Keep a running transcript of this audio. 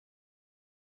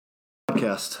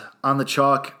Podcast. On the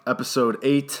Chalk, episode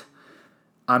 8.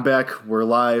 I'm back. We're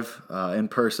live in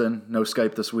person. No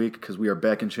Skype this week because we are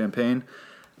back in Champaign.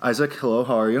 Isaac, hello.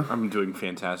 How are you? I'm doing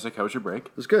fantastic. How was your break?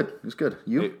 It was good. It was good.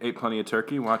 You? Ate plenty of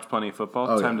turkey, watched plenty of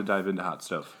football. Time to dive into hot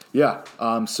stuff. Yeah.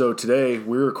 So today,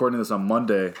 we're recording this on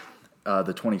Monday,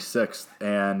 the 26th,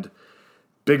 and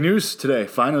big news today.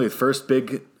 Finally, the first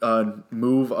big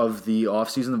move of the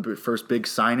offseason, the first big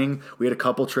signing. We had a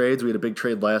couple trades. We had a big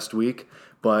trade last week,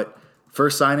 but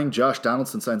first signing, Josh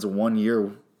Donaldson signs a 1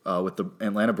 year with the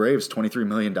Atlanta Braves, $23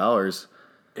 million.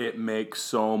 It makes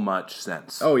so much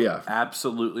sense. Oh, yeah.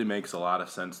 Absolutely makes a lot of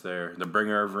sense there. The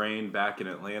bringer of rain back in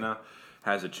Atlanta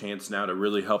has a chance now to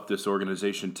really help this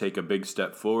organization take a big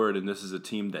step forward, and this is a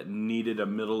team that needed a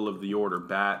middle-of-the-order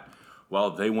bat.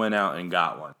 Well, they went out and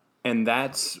got one. And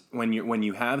that's when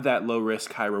you have that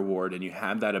low-risk, high-reward, and you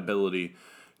have that ability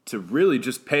to really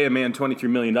just pay a man $23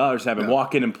 million, have him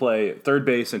walk in and play third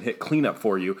base and hit cleanup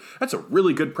for you. That's a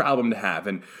really good problem to have.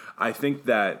 And I think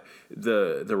that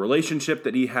the relationship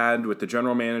that he had with the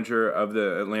general manager of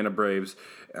the Atlanta Braves,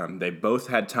 they both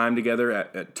had time together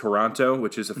at Toronto,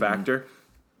 which is a factor.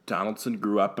 Donaldson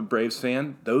grew up a Braves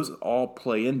fan. Those all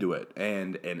play into it.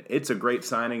 And it's a great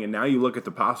signing. And now you look at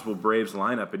the possible Braves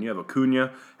lineup, and you have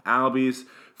Acuna, Albies,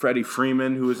 Freddie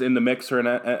Freeman, who was in the mix or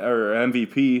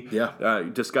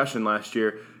MVP discussion last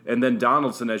year, and then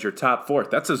Donaldson as your top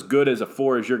fourth. That's as good as a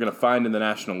four as you're going to find in the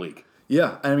National League.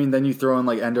 Yeah, I mean, then you throw in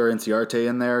like Ender Inciarte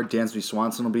in there. Dansby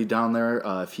Swanson will be down there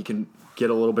if he can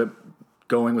get a little bit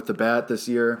going with the bat this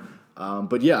year.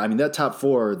 But yeah, I mean, that top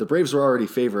four, the Braves were already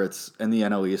favorites in the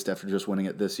NL East after just winning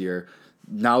it this year.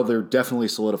 Now they're definitely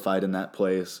solidified in that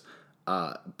place.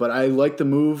 But I like the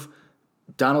move.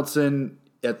 Donaldson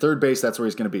at third base, that's where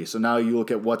he's going to be. So now you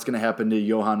look at what's going to happen to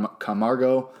Johan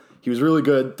Camargo. He was really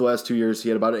good the last 2 years. He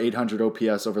had about 800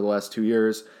 OPS over the last 2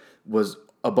 years, was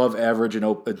above average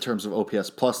in terms of OPS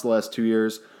plus the last 2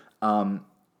 years.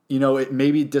 It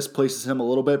maybe displaces him a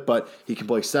little bit, but he can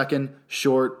play second,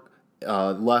 short,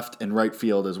 left, and right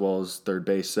field as well as third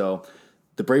base. So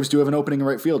the Braves do have an opening in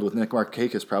right field with Nick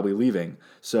Markakis probably leaving.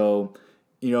 So,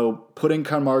 putting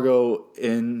Camargo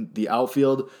in the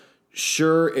outfield,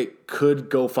 sure, it could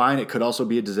go fine. It could also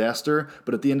be a disaster.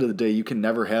 But at the end of the day, you can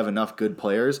never have enough good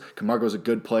players. Camargo's a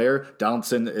good player.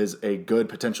 Donaldson is a good,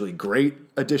 potentially great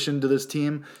addition to this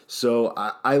team. So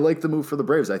I like the move for the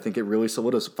Braves. I think it really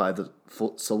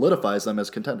solidifies them as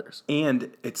contenders.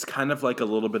 And it's kind of like a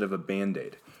little bit of a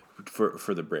Band-Aid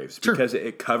for the Braves because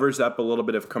it covers up a little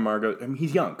bit of Camargo. I mean,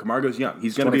 he's young. Camargo's young.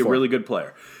 He's going to be a really good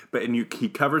player. But he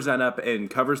covers that up and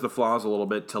covers the flaws a little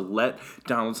bit to let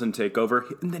Donaldson take over.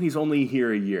 And then he's only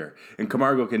here a year. And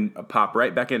Camargo can pop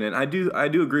right back in. And I do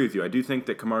agree with you. I do think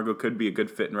that Camargo could be a good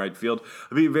fit in right field.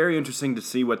 It'll be very interesting to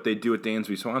see what they do with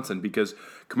Dansby Swanson because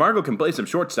Camargo can play some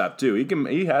shortstop too.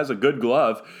 He has a good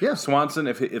glove. Yeah. Swanson,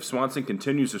 if Swanson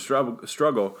continues to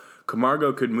struggle,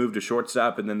 Camargo could move to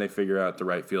shortstop, and then they figure out the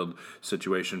right field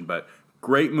situation. But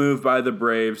great move by the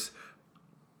Braves.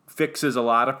 Fixes a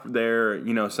lot of their,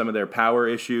 some of their power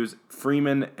issues.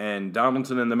 Freeman and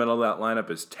Donaldson in the middle of that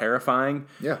lineup is terrifying.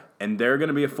 Yeah. And they're going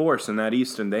to be a force in that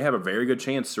East, and they have a very good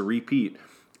chance to repeat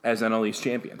as NL East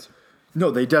champions.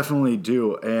 No, they definitely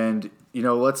do. And,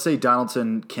 let's say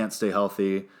Donaldson can't stay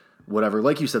healthy, whatever.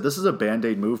 Like you said, this is a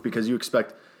Band-Aid move because you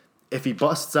expect if he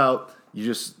busts out, you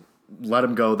just let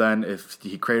him go then. If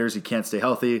he craters, he can't stay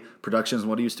healthy, production isn't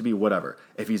what it used to be, whatever.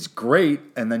 If he's great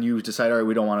and then you decide, all right,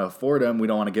 we don't want to afford him, we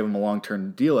don't want to give him a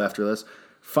long-term deal after this,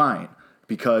 fine.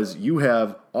 Because you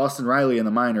have Austin Riley in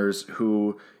the minors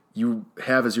who you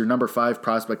have as your number 5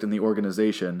 prospect in the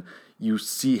organization. You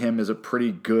see him as a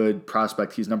pretty good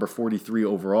prospect. He's number 43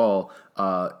 overall,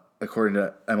 according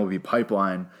to MLB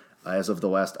Pipeline as of the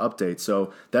last update.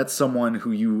 So that's someone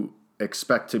who you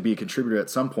expect to be a contributor at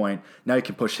some point. Now you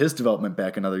can push his development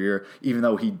back another year, even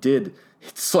though he did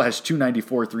slash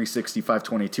 294, 360,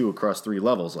 522 across 3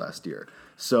 levels last year.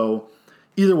 So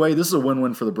either way, this is a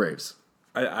win-win for the Braves.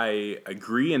 I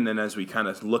agree, and then as we kind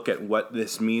of look at what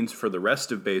this means for the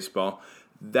rest of baseball,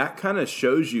 that kind of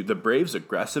shows you the Braves'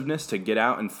 aggressiveness to get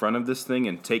out in front of this thing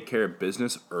and take care of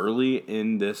business early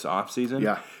in this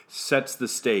offseason sets the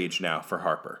stage now for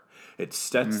Harper. It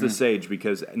sets the stage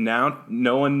because now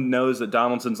no one knows that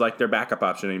Donaldson's like their backup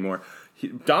option anymore.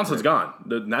 Donaldson's gone.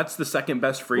 That's the second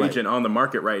best free agent on the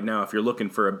market right now if you're looking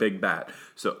for a big bat.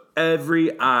 So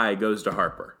every eye goes to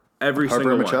Harper. Every Harper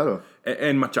single and Machado. one.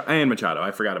 And Machado. I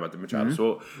forgot about the Machado.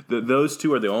 So those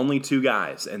two are the only two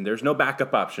guys, and there's no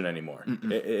backup option anymore.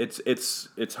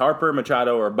 It's Harper,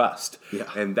 Machado, or bust. Yeah.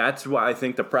 And that's why I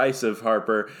think the price of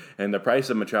Harper and the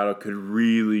price of Machado could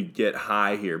really get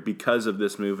high here because of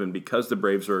this move and because the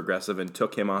Braves were aggressive and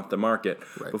took him off the market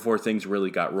before things really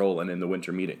got rolling in the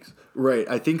winter meetings. Right.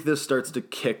 I think this starts to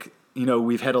kick.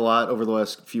 We've had a lot over the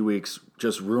last few weeks,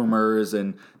 just rumors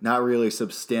and not really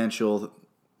substantial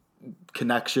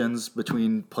connections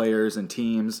between players and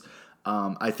teams.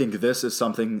 I think this is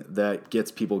something that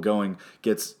gets people going,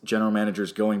 gets general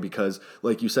managers going because,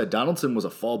 like you said, Donaldson was a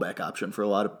fallback option for a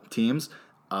lot of teams.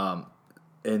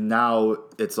 And now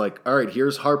it's like, all right,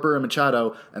 here's Harper and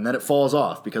Machado, and then it falls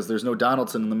off because there's no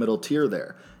Donaldson in the middle tier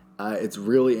there. It's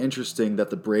really interesting that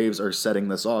the Braves are setting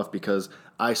this off because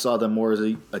I saw them more as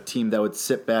a team that would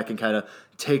sit back and kind of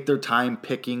take their time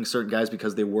picking certain guys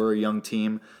because they were a young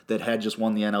team that had just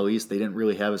won the NL East. They didn't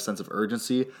really have a sense of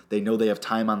urgency. They know they have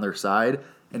time on their side.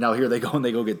 And now here they go and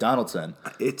they go get Donaldson.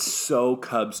 It's so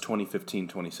Cubs 2015,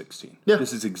 2016. Yeah.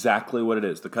 This is exactly what it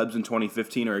is. The Cubs in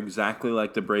 2015 are exactly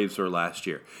like the Braves were last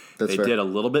year. That's they fair. did a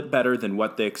little bit better than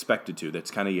what they expected to. That's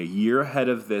kind of a year ahead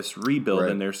of this rebuild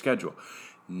in their schedule.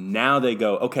 Now they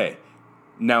go, okay,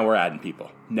 now we're adding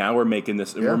people. Now we're making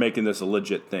this a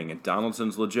legit thing. And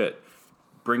Donaldson's legit.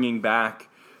 Bringing back,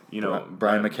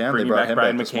 Brian McCann. Bringing They brought back him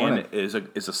Brian back this McCann morning.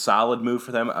 is a solid move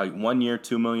for them. A 1 year,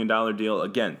 $2 million deal.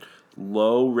 Again,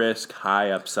 low risk, high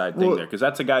upside thing there. Because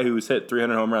that's a guy who's hit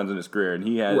 300 home runs in his career, and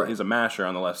he's a masher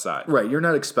on the left side. Right, you're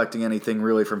not expecting anything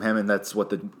really from him, and that's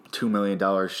what the $2 million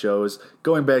shows.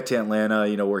 Going back to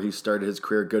Atlanta, where he started his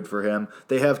career, good for him.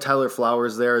 They have Tyler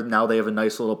Flowers there. Now they have a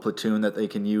nice little platoon that they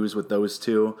can use with those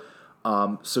two.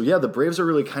 The Braves are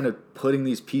really kind of putting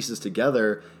these pieces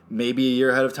together, maybe a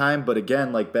year ahead of time. But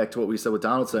again, like back to what we said with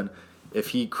Donaldson, if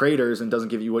he craters and doesn't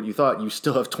give you what you thought, you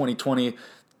still have 2020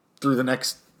 through the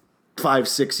next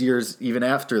 5-6 years even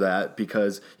after that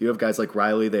because you have guys like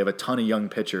Riley. They have a ton of young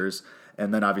pitchers.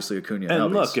 And then obviously Acuna.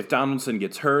 And look, if Donaldson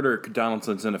gets hurt or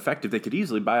Donaldson's ineffective, they could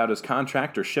easily buy out his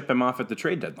contract or ship him off at the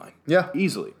trade deadline. Yeah.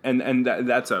 Easily. And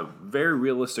that's a very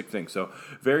realistic thing. So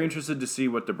very interested to see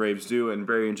what the Braves do and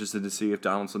very interested to see if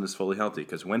Donaldson is fully healthy.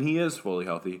 Because when he is fully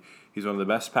healthy, he's one of the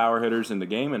best power hitters in the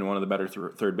game and one of the better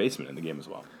third basemen in the game as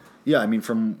well. Yeah, I mean,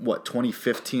 from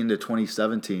 2015 to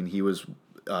 2017, he was,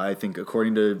 I think,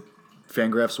 according to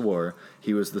Fangraphs WAR,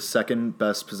 he was the second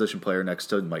best position player next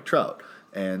to Mike Trout.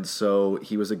 And so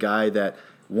he was a guy that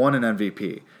won an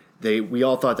MVP. We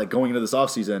all thought that going into this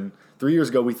offseason, 3 years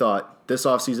ago, we thought this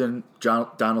offseason,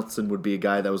 Donaldson would be a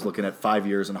guy that was looking at 5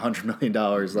 years and $100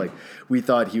 million. Like, we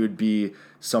thought he would be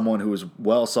someone who was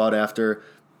well sought after.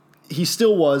 He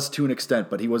still was to an extent,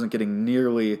 but he wasn't getting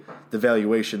nearly the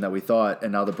valuation that we thought.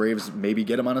 And now the Braves maybe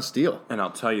get him on a steal. And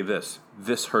I'll tell you this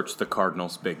hurts the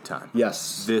Cardinals big time.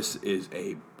 Yes. This is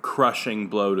a crushing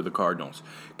blow to the Cardinals.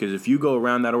 Because if you go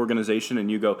around that organization and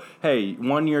you go, hey,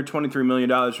 1 year, $23 million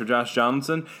for Josh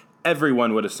Donaldson,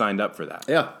 everyone would have signed up for that.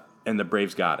 Yeah. And the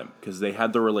Braves got him because they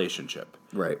had the relationship.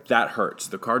 Right. That hurts.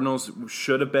 The Cardinals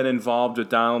should have been involved with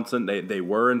Donaldson. They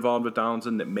were involved with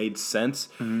Donaldson. That made sense.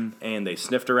 Mm-hmm. And they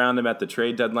sniffed around him at the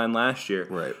trade deadline last year.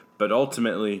 Right. But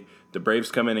ultimately, the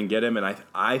Braves come in and get him. And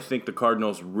I think the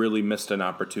Cardinals really missed an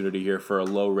opportunity here for a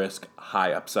low-risk,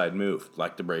 high-upside move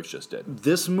like the Braves just did.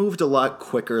 This moved a lot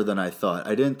quicker than I thought.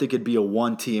 I didn't think it'd be a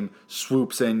one-team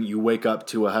swoops in, you wake up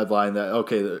to a headline that,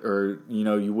 okay, or,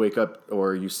 you wake up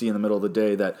or you see in the middle of the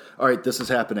day that, all right, this is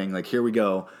happening, like, here we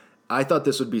go. I thought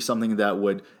this would be something that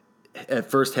would at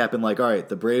first happen like, all right,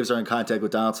 the Braves are in contact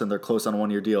with Donaldson, they're close on a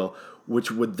one-year deal,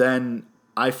 which would then,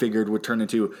 I figured, would turn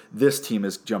into this team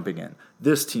is jumping in,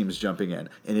 this team's jumping in,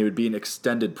 and it would be an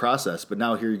extended process. But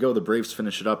now here you go, the Braves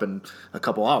finish it up in a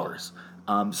couple hours.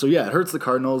 It hurts the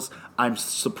Cardinals. I'm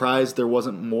surprised there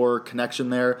wasn't more connection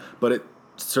there, but it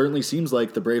certainly seems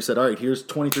like the Braves said, all right, here's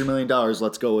 $23 million,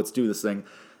 let's go, let's do this thing.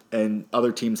 And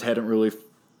other teams hadn't really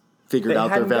figured out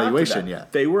their valuation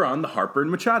yet. They were on the Harper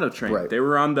and Machado train. Right. They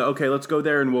were on the okay, let's go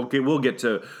there and we'll get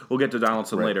to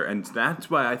Donaldson later. And that's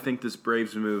why I think this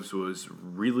Braves moves was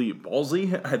really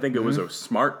ballsy. I think it was a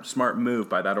smart move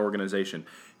by that organization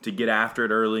to get after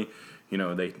it early.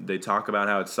 They talk about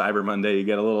how it's Cyber Monday. You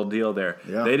get a little deal there.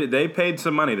 Yeah. They paid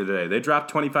some money today. They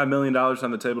dropped $25 million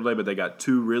on the table today, but they got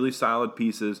two really solid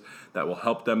pieces that will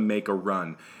help them make a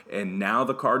run. And now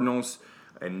the Cardinals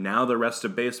and now the rest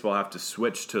of baseball have to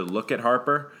switch to look at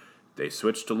Harper. They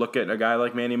switch to look at a guy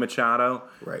like Manny Machado.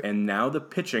 Right. And now the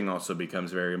pitching also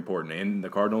becomes very important. And the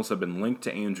Cardinals have been linked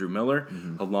to Andrew Miller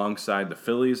alongside the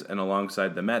Phillies and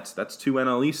alongside the Mets. That's two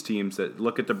NL East teams that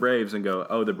look at the Braves and go,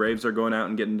 oh, the Braves are going out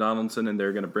and getting Donaldson and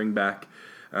they're going to bring back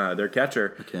their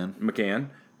catcher, McCann.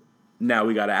 Now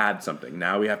we got to add something.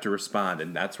 Now we have to respond,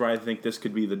 and that's where I think this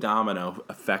could be the domino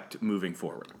effect moving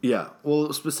forward. Yeah,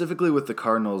 well, specifically with the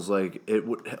Cardinals, like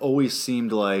always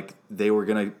seemed like they were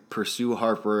going to pursue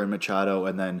Harper and Machado,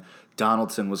 and then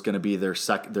Donaldson was going to be their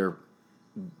step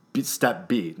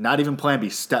B, not even plan B,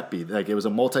 step B. Like it was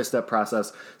a multi-step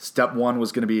process. Step 1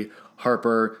 was going to be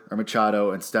Harper or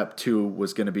Machado, and step 2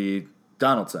 was going to be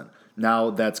Donaldson. Now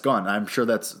that's gone. I'm sure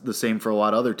that's the same for a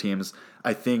lot of other teams.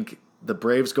 I think the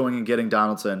Braves going and getting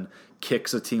Donaldson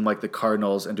kicks a team like the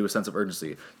Cardinals into a sense of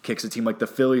urgency, kicks a team like the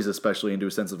Phillies especially into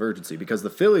a sense of urgency, because the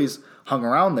Phillies hung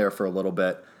around there for a little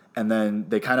bit, and then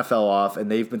they kind of fell off, and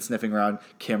they've been sniffing around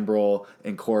Kimbrel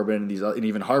and Corbin and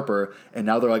even Harper, and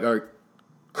now they're like, all right,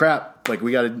 crap, like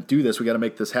we got to do this, we got to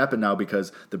make this happen now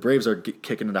because the Braves are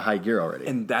kicking into high gear already.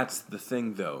 And that's the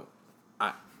thing, though.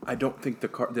 I don't think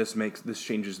this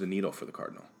changes the needle for the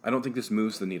Cardinal. I don't think this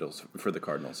moves the needles for the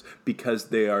Cardinals because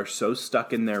they are so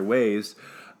stuck in their ways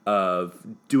of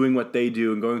doing what they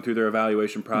do and going through their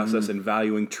evaluation process and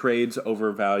valuing trades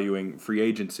over valuing free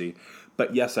agency.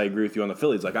 But yes, I agree with you on the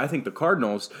Phillies. Like I think the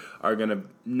Cardinals are going to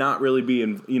not really be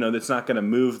in. It's not going to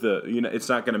move it's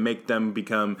not going to make them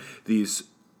become these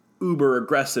uber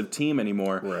aggressive team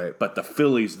anymore. Right. But the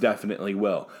Phillies definitely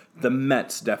will. The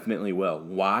Mets definitely will.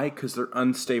 Why? Because they're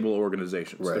unstable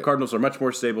organizations. Right. The Cardinals are much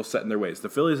more stable, set in their ways. The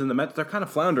Phillies and the Mets, they're kind of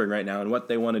floundering right now in what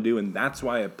they want to do, and that's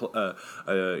why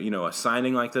a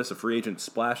signing like this, a free agent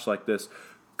splash like this,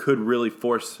 could really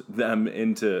force them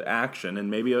into action,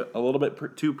 and maybe a little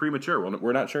bit too premature.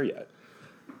 We're not sure yet.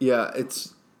 Yeah,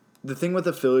 it's the thing with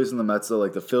the Phillies and the Mets, though.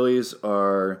 Like the Phillies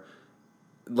are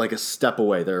like a step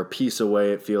away. They're a piece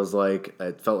away, it feels like.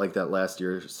 It felt like that last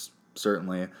year,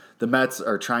 certainly. The Mets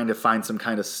are trying to find some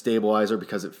kind of stabilizer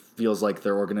because it feels like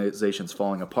their organization's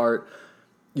falling apart.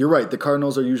 You're right, the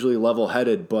Cardinals are usually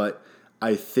level-headed, but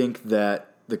I think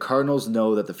that the Cardinals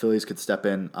know that the Phillies could step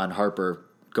in on Harper,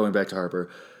 going back to Harper.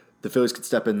 The Phillies could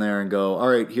step in there and go, all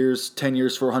right, here's 10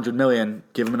 years for $100 million.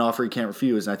 Give him an offer he can't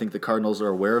refuse. And I think the Cardinals are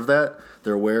aware of that.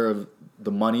 They're aware of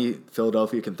the money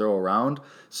Philadelphia can throw around.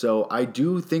 So I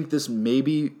do think this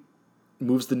maybe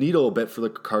moves the needle a bit for the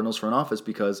Cardinals front office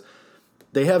because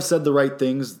they have said the right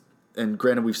things, and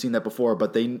granted we've seen that before,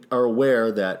 but they are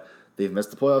aware that they've missed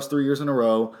the playoffs 3 years in a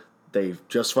row. They've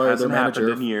just fired their manager. Hasn't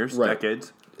happened in years,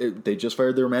 decades. They just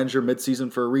fired their manager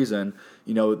midseason for a reason.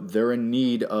 They're in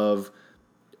need of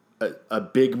a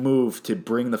big move to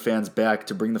bring the fans back,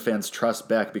 to bring the fans' trust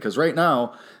back, because right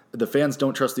now the fans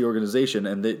don't trust the organization,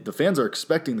 and the fans are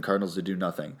expecting the Cardinals to do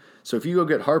nothing. So if you go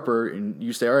get Harper and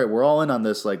you say, all right, we're all in on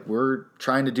this, like we're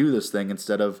trying to do this thing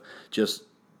instead of just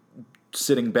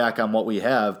sitting back on what we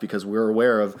have because we're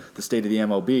aware of the state of the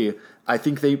MLB, I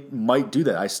think they might do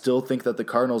that. I still think that the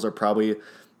Cardinals are probably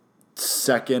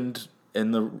second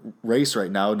in the race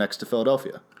right now next to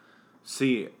Philadelphia.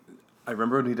 See, I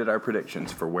remember when we did our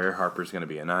predictions for where Harper's going to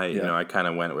be, and I kind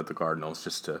of went with the Cardinals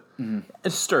just to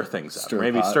stir things up,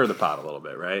 maybe stir the pot a little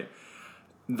bit, right?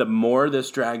 The more this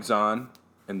drags on,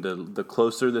 and the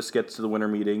closer this gets to the winter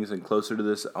meetings, and closer to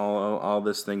this all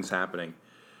this things happening,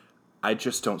 I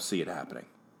just don't see it happening.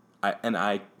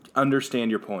 I understand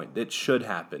your point. It should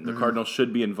happen. The Cardinals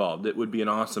should be involved. It would be an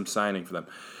awesome signing for them,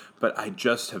 but I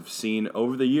just have seen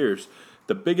over the years.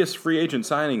 The biggest free agent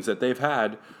signings that they've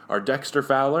had are Dexter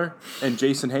Fowler and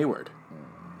Jason Hayward.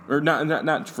 Or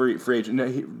not free agent. No,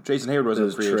 Jason Hayward wasn't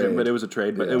a free agent, but it was a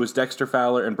trade. But it was Dexter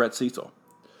Fowler and Brett Cecil.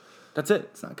 That's it.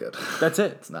 It's not good. That's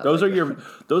it. It's not those are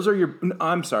your.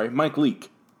 I'm sorry, Mike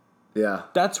Leake. Yeah.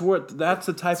 That's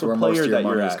the type of player that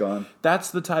you're at. Gone. That's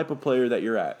the type of player that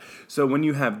you're at. So when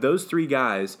you have those three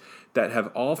guys that have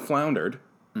all floundered,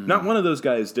 not one of those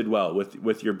guys did well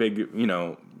with your big,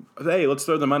 hey, let's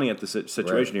throw the money at the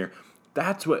situation here.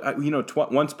 That's what,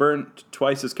 once burned,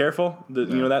 twice as careful.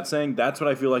 That saying? That's what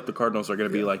I feel like the Cardinals are going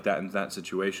to be like that in that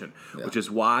situation, which is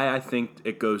why I think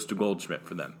it goes to Goldschmidt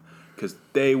for them, because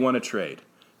they want to trade.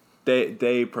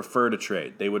 They prefer to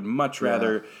trade. They would much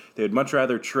rather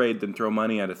trade than throw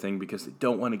money at a thing because they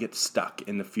don't want to get stuck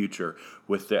in the future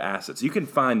with their assets. You can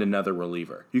find another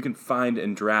reliever. You can find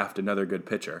and draft another good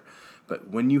pitcher. But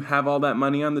when you have all that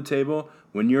money on the table,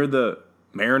 when you're the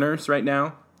Mariners right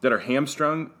now that are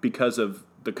hamstrung because of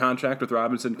the contract with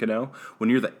Robinson Cano, when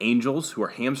you're the Angels who are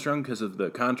hamstrung because of the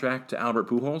contract to Albert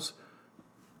Pujols,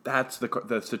 that's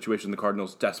the situation the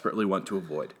Cardinals desperately want to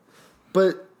avoid.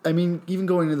 But, I mean, even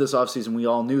going into this offseason, we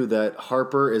all knew that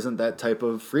Harper isn't that type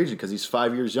of free agent because he's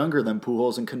 5 years younger than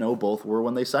Pujols and Cano both were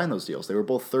when they signed those deals. They were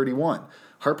both 31.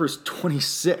 Harper's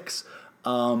 26.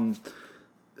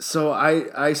 So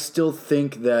I still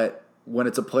think that when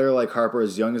it's a player like Harper,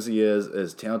 as young as he is,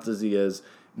 as talented as he is,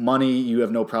 money, you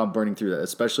have no problem burning through that,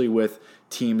 especially with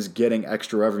teams getting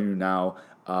extra revenue now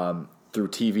through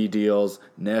TV deals,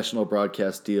 national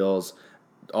broadcast deals,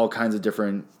 all kinds of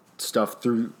different stuff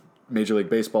through Major League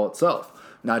Baseball itself,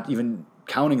 not even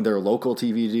counting their local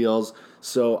TV deals.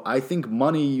 So I think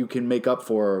money you can make up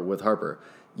for with Harper.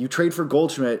 You trade for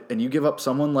Goldschmidt and you give up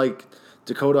someone like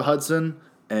Dakota Hudson,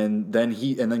 and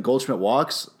then Goldschmidt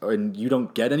walks, and you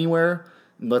don't get anywhere.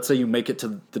 Let's say you make it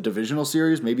to the divisional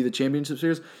series, maybe the championship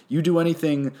series. You do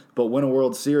anything but win a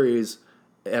World Series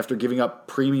after giving up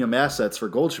premium assets for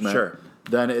Goldschmidt, Sure.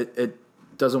 Then it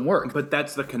doesn't work. But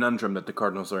that's the conundrum that the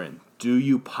Cardinals are in. Do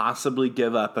you possibly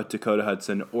give up a Dakota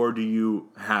Hudson, or do you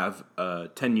have a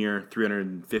 10-year,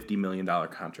 $350 million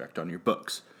contract on your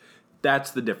books? That's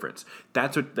the difference.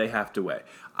 That's what they have to weigh.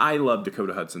 I love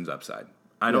Dakota Hudson's upside.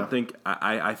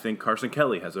 I think Carson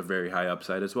Kelly has a very high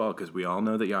upside as well, because we all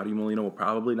know that Yadi Molina will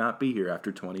probably not be here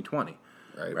after 2020.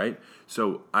 Right?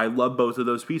 So I love both of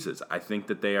those pieces. I think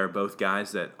that they are both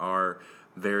guys that are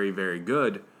very, very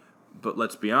good, but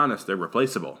let's be honest, they're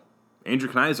replaceable.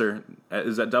 Andrew Knizer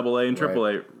is at AA and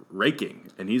AAA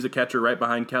raking, and he's a catcher right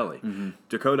behind Kelly. Mm-hmm.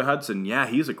 Dakota Hudson, yeah,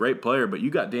 he's a great player, but you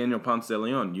got Daniel Ponce de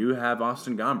Leon. You have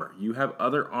Austin Gomber. You have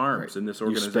other arms in this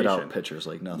organization. You spit out pitchers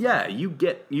like nothing. Yeah, you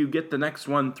get the next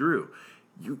one through.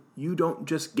 You don't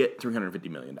just get $350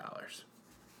 million.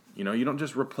 You don't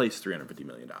just replace $350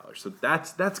 million. So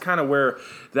that's kind of where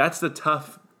that's the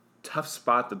tough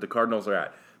spot that the Cardinals are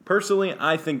at. Personally,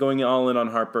 I think going all in on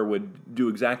Harper would do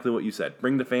exactly what you said.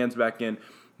 Bring the fans back in,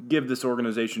 give this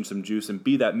organization some juice, and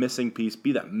be that missing piece,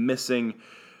 be that missing,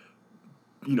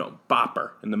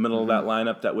 bopper in the middle of that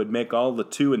lineup that would make all the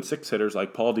 2 and 6 hitters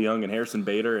like Paul DeJong and Harrison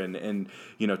Bader and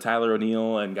Tyler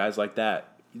O'Neill and guys like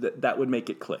that. That would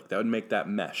make it click. That would make that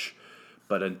mesh.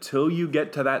 But until you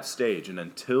get to that stage and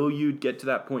until you get to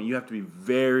that point, you have to be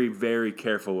very, very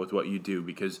careful with what you do,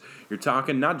 because you're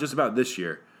talking not just about this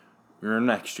year or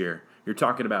next year. You're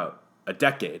talking about a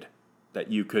decade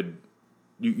that you could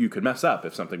mess up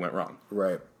if something went wrong.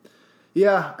 Right.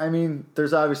 Yeah,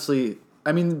 there's obviously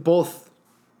both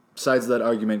sides of that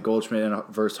argument, Goldschmidt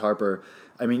versus Harper.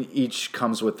 Each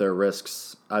comes with their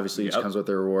risks. Obviously, each comes with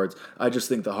their rewards. I just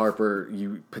think the Harper,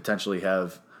 you potentially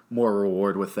have more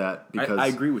reward with that. Because I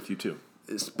agree with you, too.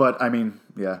 But,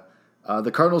 yeah.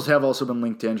 The Cardinals have also been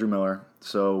linked to Andrew Miller,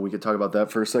 so we could talk about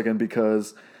that for a second,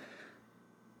 because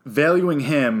valuing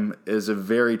him is a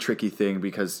very tricky thing,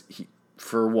 because he,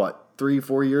 for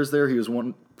 3-4 years there, he was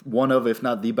one of, if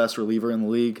not the best reliever in the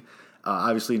league.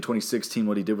 Obviously, in 2016,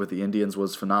 what he did with the Indians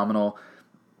was phenomenal.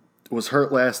 Was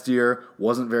hurt last year,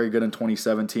 wasn't very good in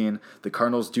 2017. The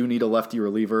Cardinals do need a lefty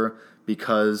reliever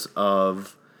because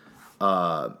of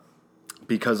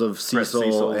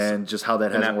Cecil and just how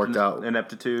that hasn't worked out.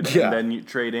 Ineptitude, yeah. And then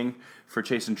trading for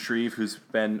Chasen Shreve, who's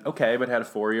been okay, but had a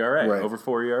 4 ERA, over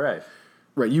 4 ERA.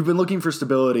 Right, you've been looking for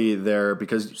stability there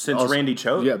since Randy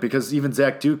Choate. Yeah, because even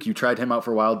Zach Duke, you tried him out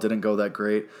for a while, didn't go that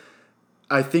great.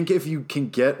 I think if you can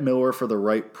get Miller for the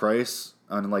right price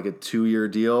on like a 2-year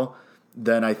deal,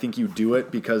 then I think you do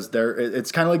it, because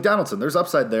it's kind of like Donaldson. There's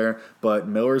upside there, but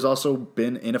Miller's also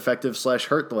been ineffective /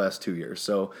 hurt the last 2 years,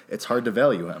 so it's hard to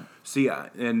value him. See,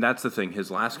 and that's the thing. His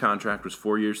last contract was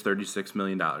 4 years, $36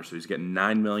 million, so he's getting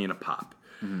 $9 million a pop.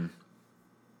 Mm-hmm.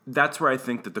 That's where I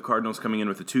think that the Cardinals coming in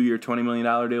with a 2-year, $20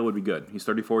 million deal would be good. He's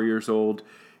 34 years old.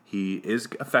 He is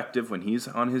effective when he's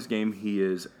on his game. He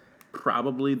is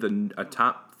probably a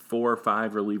top 4 or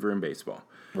 5 reliever in baseball.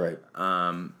 Right.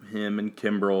 Him and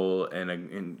Kimbrel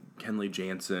and Kenley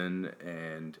Jansen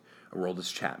and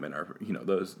Aroldis Chapman are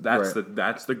those. That's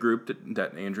the group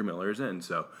that Andrew Miller is in.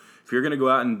 So if you're going to go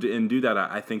out and do that,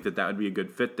 I think that would be a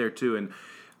good fit there too. And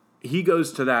he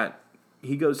goes to that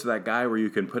guy where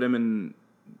you can put him in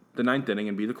the 9th inning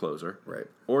and be the closer. Right.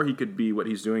 Or he could be what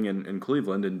he's doing in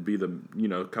Cleveland and be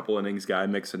the couple innings guy,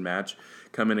 mix and match,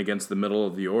 come in against the middle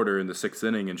of the order in the 6th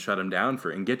inning and shut him down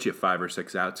and get you 5 or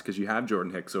 6 outs, because you have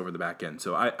Jordan Hicks over the back end.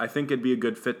 So I think it'd be a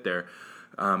good fit there.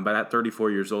 But at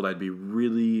 34 years old, I'd be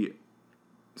really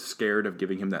scared of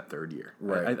giving him that 3rd year.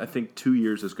 Right. I think 2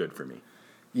 years is good for me.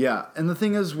 Yeah, and the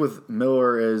thing is with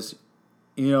Miller is,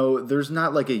 there's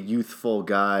not like a youthful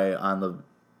guy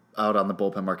out on the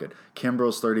bullpen market.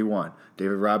 Kimbrel's 31.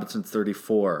 David Robinson's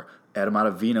 34. Adam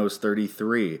Ottavino's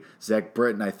 33. Zach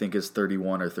Britton, I think, is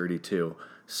 31 or 32.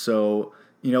 So,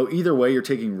 either way, you're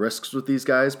taking risks with these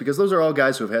guys, because those are all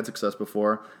guys who have had success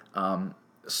before,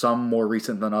 some more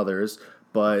recent than others.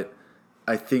 But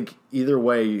I think either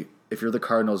way, if you're the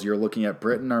Cardinals, you're looking at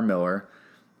Britton or Miller.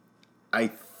 I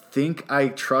think I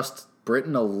trust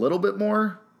Britton a little bit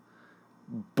more,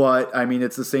 But, I mean,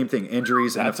 it's the same thing.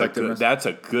 Injuries and effectiveness. That's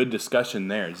a good discussion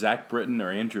there. Zach Britton or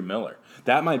Andrew Miller.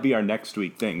 That might be our next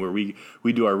week thing where we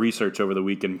do our research over the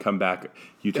week and come back.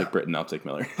 You take Britton, I'll take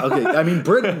Miller. Okay, I mean,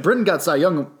 Britton got Cy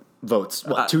Young votes,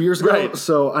 2 years ago? Right.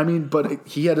 So, I mean, but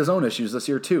he had his own issues this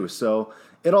year, too. So,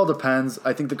 it all depends.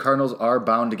 I think the Cardinals are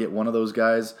bound to get one of those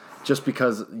guys just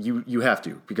because you have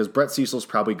to. Because Brett Cecil's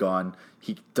probably gone.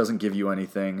 He doesn't give you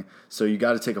anything. So you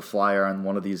got to take a flyer on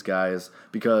one of these guys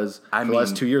because for the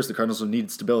last 2 years, the Cardinals will need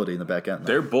stability in the back end.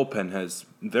 Their bullpen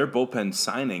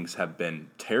signings have been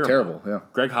terrible. Terrible, yeah.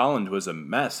 Greg Holland was a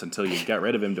mess until you got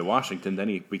rid of him to Washington. Then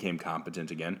he became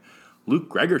competent again. Luke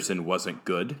Gregerson wasn't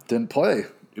good. Didn't play.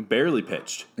 Barely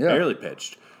pitched. Yeah. Barely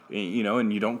pitched. You know,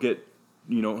 and you don't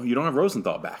have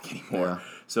Rosenthal back anymore.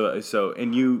 Yeah. So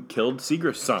and you killed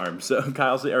Seagrist's arm. So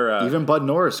Even Bud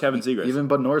Norris, Kevin Seagrist. Even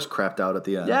Bud Norris crapped out at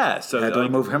the end. Yeah, so had to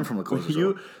remove him from the closer.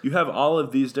 You have all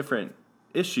of these different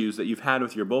issues that you've had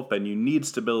with your bullpen. You need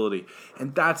stability,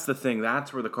 and that's the thing.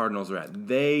 That's where the Cardinals are at.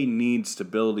 They need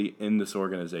stability in this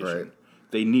organization. Right.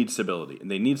 They need stability,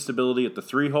 and they need stability at the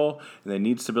 3-hole, and they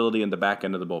need stability in the back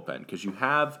end of the bullpen because you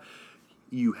have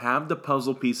the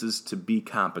puzzle pieces to be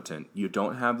competent. You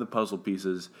don't have the puzzle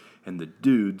pieces and the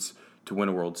dudes to win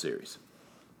a World Series.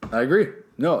 I agree.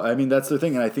 No, I mean, that's the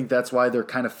thing, and I think that's why they're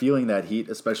kind of feeling that heat,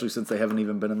 especially since they haven't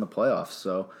even been in the playoffs.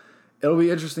 So it'll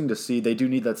be interesting to see. They do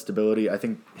need that stability. I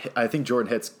think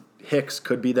Jordan Hicks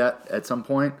could be that at some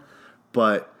point,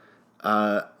 but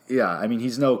yeah, I mean,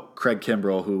 he's no Craig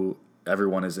Kimbrell, who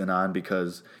everyone is in on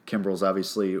because Kimbrell's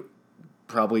obviously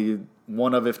probably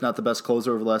one of, if not the best closer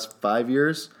over the last 5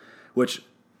 years, which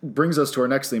brings us to our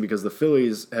next thing because the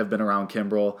Phillies have been around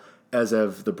Kimbrell, as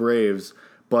have the Braves,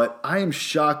 but I am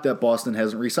shocked that Boston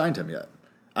hasn't re-signed him yet.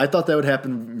 I thought that would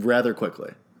happen rather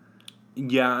quickly.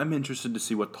 Yeah, I'm interested to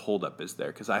see what the holdup is there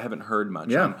because I haven't heard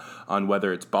much on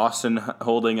whether it's Boston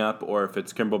holding up or if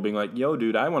it's Kimbrell being like, "Yo,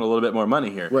 dude, I want a little bit more money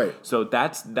here." Right. So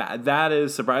that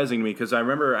is surprising to me because I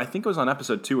remember I think it was on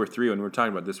episode 2 or 3 when we were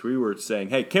talking about this. We were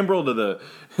saying, "Hey, Kimbrell to the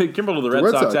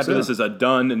Red Sox after this is a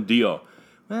done deal."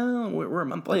 Well, we're a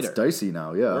month later. It's dicey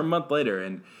now, yeah. We're a month later,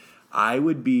 and I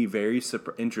would be very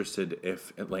interested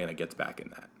if Atlanta gets back in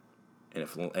that, and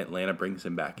if Atlanta brings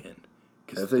him back in.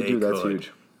 If they do, that's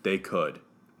huge. They could.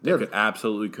 They could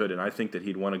absolutely could, and I think that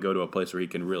he'd want to go to a place where he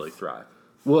can really thrive.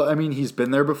 Well, I mean, he's been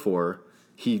there before.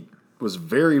 He was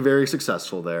very, very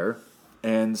successful there.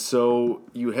 And so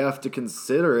you have to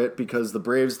consider it because the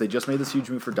Braves, they just made this huge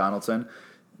move for Donaldson.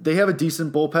 They have a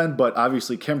decent bullpen, but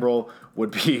obviously Kimbrell would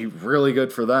be really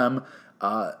good for them.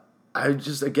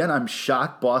 I'm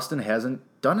shocked Boston hasn't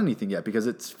done anything yet because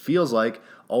it feels like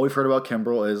all we've heard about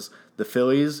Kimbrell is the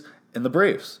Phillies and the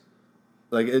Braves.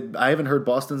 I haven't heard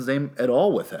Boston's name at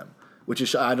all with him, which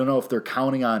is I don't know if they're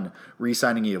counting on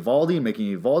re-signing Eovaldi and making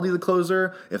Eovaldi the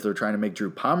closer, if they're trying to make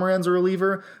Drew Pomeranz a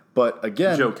reliever. But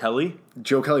again, Joe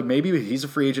Kelly, maybe he's a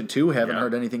free agent too. Haven't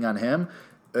heard anything on him.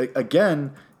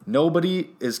 Again, nobody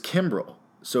is Kimbrell.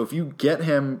 So if you get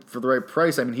him for the right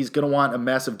price, I mean, he's going to want a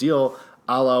massive deal,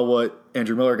 a la what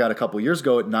Andrew Miller got a couple years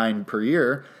ago at $9 per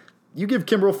year. You give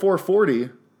Kimbrell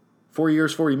 $440, 4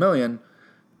 years, $40 million.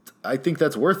 I think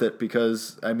that's worth it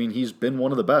because, I mean, he's been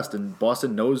one of the best, and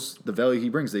Boston knows the value he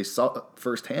brings. They saw it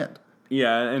firsthand.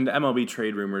 Yeah, and MLB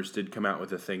trade rumors did come out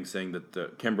with a thing saying that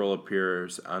Kimbrell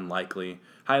appears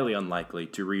highly unlikely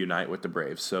to reunite with the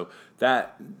Braves. So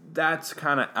that's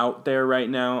kind of out there right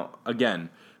now. Again,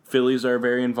 Phillies are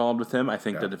very involved with him. I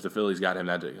think that if the Phillies got him,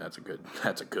 that's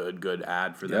a good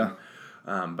ad for them.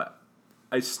 But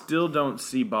I still don't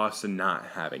see Boston not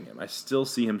having him. I still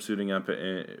see him suiting up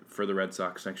for the Red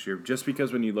Sox next year just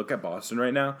because when you look at Boston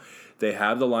right now, they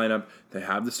have the lineup, they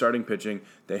have the starting pitching,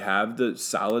 they have the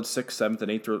solid 6th, 7th,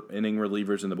 and 8th inning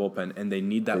relievers in the bullpen, and they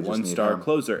need that one-star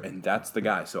closer, and that's the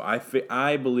guy. So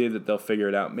I believe that they'll figure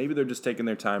it out. Maybe they're just taking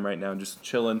their time right now, just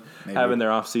chilling, having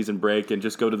their off-season break, and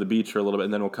just go to the beach for a little bit,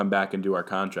 and then we'll come back and do our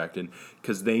contract. And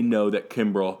because they know that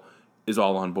Kimbrell is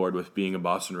all on board with being a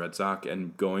Boston Red Sox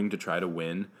and going to try to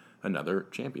win another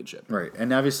championship. Right.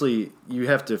 And obviously you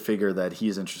have to figure that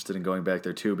he's interested in going back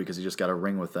there too because he just got a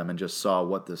ring with them and just saw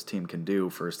what this team can do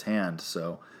firsthand.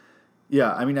 So,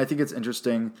 yeah, I mean, I think it's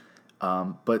interesting.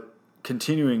 But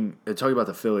continuing and talking about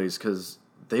the Phillies because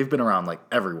they've been around like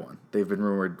everyone. They've been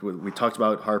rumored. We talked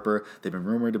about Harper. They've been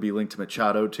rumored to be linked to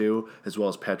Machado too, as well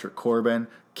as Patrick Corbin,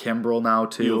 Kimbrell now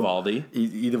too.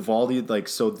 Eovaldi. Like,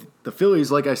 so the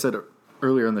Phillies, like I said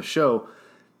earlier in the show,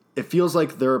 it feels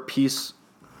like they're a piece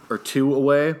or two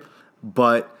away,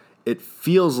 but it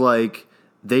feels like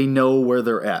they know where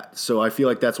they're at. So I feel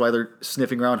like that's why they're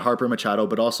sniffing around Harper, Machado,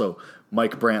 but also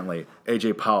Mike Brantley,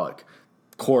 AJ Pollock,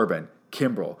 Corbin,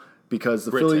 Kimbrell, because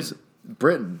the Phillies.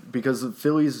 Britain, because the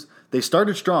Phillies, they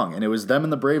started strong, and it was them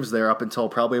and the Braves there up until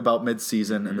probably about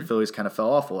midseason, and the Phillies kind of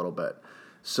fell off a little bit.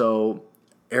 So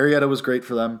Arrieta was great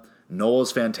for them.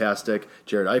 Noel's fantastic.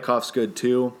 Jared Eichhoff's good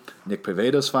too. Nick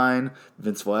Piveda's fine.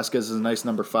 Vince Velasquez is a nice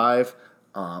number 5.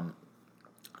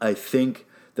 I think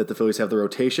that the Phillies have the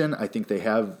rotation. I think they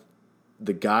have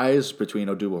the guys between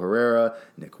Odubel Herrera,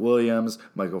 Nick Williams,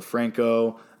 Michael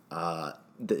Franco,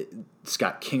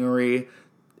 Scott Kingery,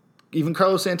 even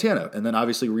Carlos Santana, and then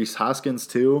obviously Rhys Hoskins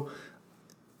too.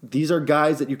 These are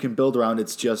guys that you can build around.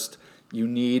 It's just you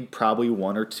need probably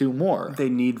 1 or 2 more. They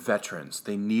need veterans.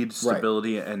 They need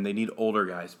stability, and they need older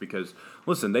guys because,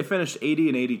 listen, they finished 80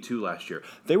 and 82 last year.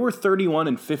 They were 31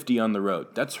 and 50 on the road.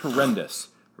 That's horrendous,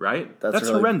 right? That's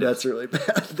really, horrendous. That's really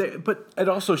bad. But it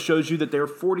also shows you that they were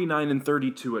 49 and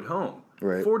 32 at home.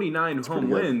 Right. 49 home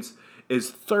wins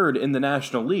is 3rd in the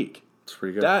National League. It's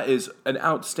pretty good. That is an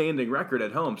outstanding record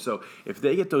at home. So if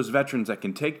they get those veterans that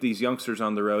can take these youngsters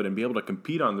on the road and be able to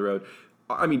compete on the road,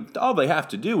 I mean, all they have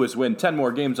to do is win 10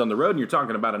 more games on the road, and you're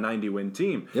talking about a 90-win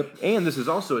team. Yep. And this is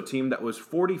also a team that was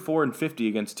 44 and 50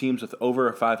 against teams with over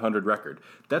a 500 record.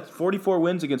 That's 44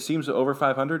 wins against teams with over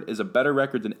 500 is a better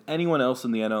record than anyone else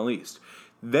in the NL East.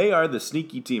 They are the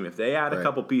sneaky team. If they add a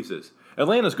couple pieces,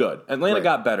 Atlanta's good. Atlanta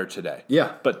got better today.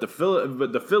 Yeah. But the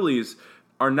Phillies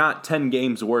are not 10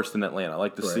 games worse than Atlanta,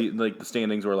 like the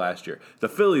standings were last year. The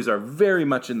Phillies are very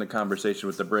much in the conversation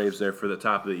with the Braves there for the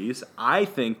top of the East. I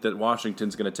think that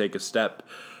Washington's going to take a step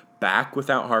back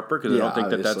without Harper because I don't think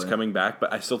that that's coming back,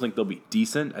 but I still think they'll be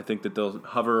decent. I think that they'll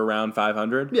hover around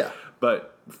 500. Yeah.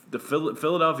 But the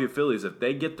Philadelphia Phillies, if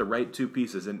they get the right 2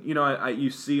 pieces, and you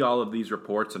see all of these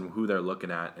reports and who they're looking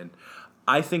at, and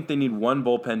I think they need 1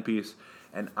 bullpen piece.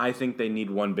 And I think they need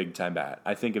 1 big-time bat.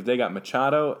 I think if they got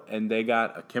Machado and they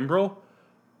got a Kimbrel,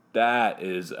 that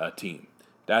is a team.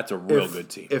 That's a real good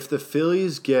team. If the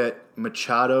Phillies get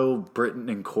Machado, Britton,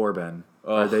 and Corbin,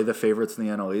 are they the favorites in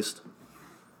the NL East?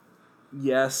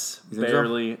 Yes,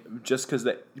 barely. So? Just because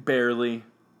they barely.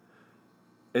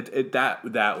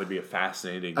 That would be a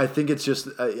fascinating. I think it's just.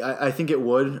 I think it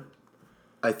would.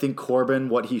 I think Corbin,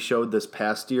 what he showed this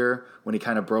past year when he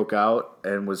kind of broke out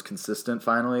and was consistent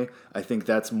finally, I think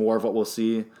that's more of what we'll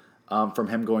see from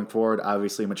him going forward.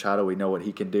 Obviously, Machado, we know what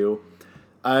he can do.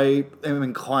 I am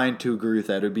inclined to agree with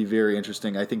that. It would be very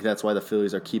interesting. I think that's why the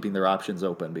Phillies are keeping their options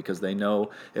open because they know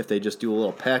if they just do a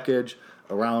little package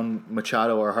around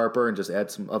Machado or Harper and just add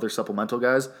some other supplemental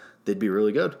guys, they'd be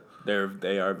really good. They are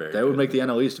very good. That would make the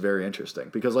NL East very interesting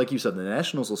because, like you said, the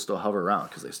Nationals will still hover around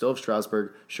because they still have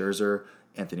Strasburg, Scherzer,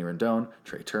 Anthony Rendon,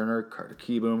 Trey Turner, Carter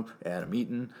Kieboom, Adam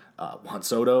Eaton, Juan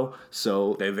Soto.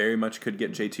 So they very much could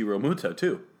get JT Realmuto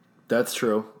too. That's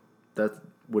true. That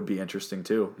would be interesting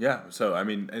too. Yeah. So I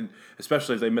mean, and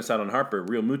especially if they miss out on Harper,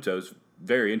 Realmuto's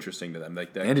very interesting to them.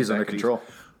 Like that, and he's under control.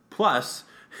 Plus,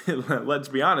 let's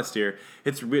be honest here,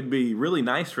 it would be really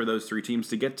nice for those 3 teams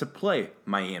to get to play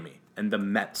Miami and the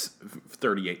Mets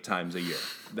 38 times a year.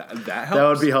 That helps. That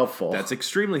would be helpful. That's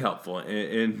extremely helpful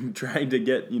in trying to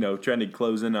get, trying to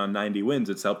close in on 90 wins.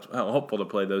 It's helpful to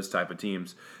play those type of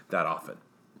teams that often.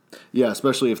 Yeah,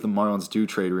 especially if the Marlins do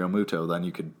trade Realmuto, then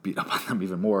you could beat up on them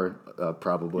even more,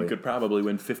 probably. You could probably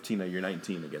win 15 of your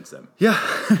 19 against them. Yeah,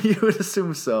 you would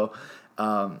assume so.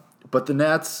 But the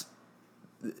Nats,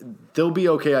 they'll be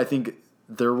okay. I think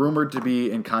they're rumored to be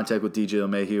in contact with DJ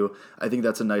LeMahieu. I think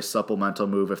that's a nice supplemental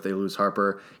move if they lose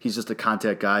Harper. He's just a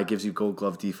contact guy, gives you gold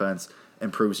glove defense,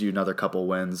 improves you another couple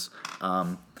wins.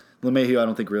 LeMahieu, I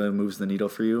don't think really moves the needle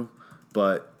for you.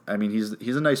 But, I mean,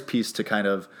 he's a nice piece to kind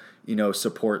of,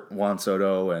 support Juan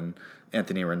Soto and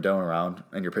Anthony Rendon around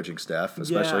and your pitching staff,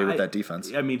 especially with that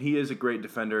defense. I mean, he is a great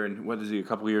defender, and what is he, a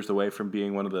couple years away from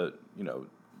being one of the,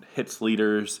 hits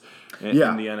leaders in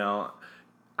the NL.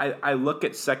 I look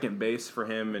at second base for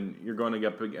him, and you're going to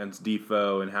get up against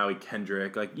Defoe and Howie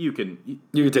Kendrick. Like you can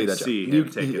take that see job.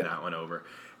 him taking that one over.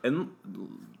 And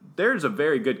there's a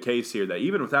very good case here that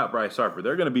even without Bryce Harper,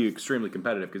 they're going to be extremely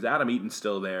competitive because Adam Eaton's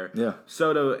still there. Yeah.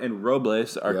 Soto and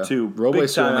Robles are 2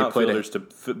 big-time outfielders to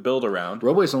build around.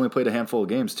 Robles only played a handful of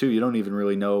games, too. You don't even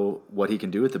really know what he can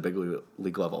do at the big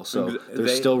league level. So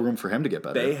there's still room for him to get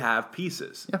better. They have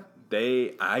pieces. Yeah.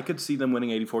 I could see them winning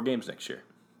 84 games next year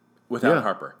without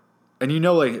Harper. And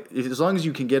as long as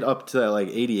you can get up to that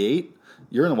 88,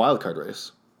 you're in the wild card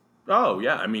race. Oh,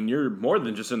 yeah. I mean, you're more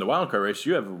than just in the wild card race.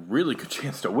 You have a really good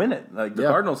chance to win it. Like, the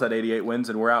Cardinals had 88 wins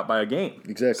and we're out by a game.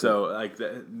 Exactly. So,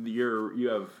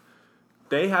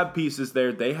 they have pieces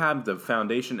there. They have the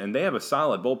foundation, and they have a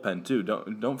solid bullpen, too.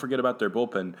 Don't forget about their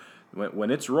bullpen.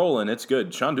 When it's rolling, it's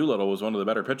good. Sean Doolittle was one of the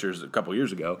better pitchers a couple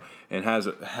years ago and has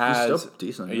he's still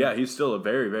decent. Yeah, he's still a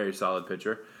very, very solid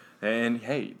pitcher. And,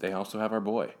 hey, they also have our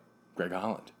boy, Greg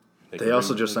Holland. They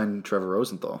also just signed Trevor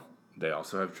Rosenthal. They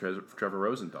also have Trevor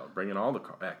Rosenthal, bringing all the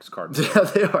ex-Cardinals. Yeah,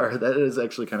 they are. That is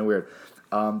actually kind of weird.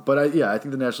 But I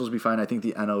think the Nationals will be fine. I think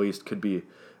the NL East could be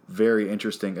very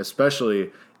interesting,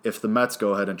 especially if the Mets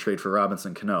go ahead and trade for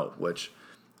Robinson Cano, which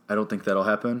I don't think that'll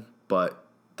happen, but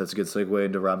that's a good segue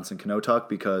into Robinson Cano talk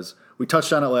because we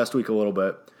touched on it last week a little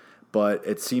bit, but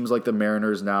it seems like the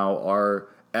Mariners now are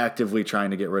actively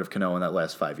trying to get rid of Cano in that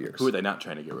last 5 years. Who are they not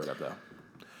trying to get rid of, though?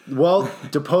 Well,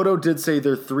 Dipoto did say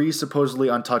their three supposedly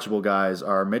untouchable guys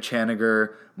are Mitch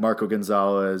Haniger, Marco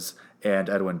Gonzalez, and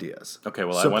Edwin Diaz. Okay,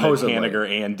 well, supposedly. I wanted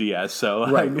Haniger and Diaz, so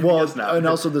right. Well, and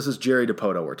also this is Jerry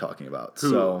Dipoto we're talking about.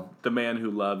 The man who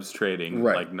loves trading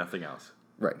like nothing else.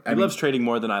 Right. He loves trading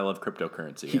more than I love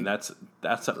cryptocurrency, and that's a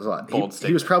bold statement.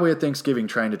 He was probably at Thanksgiving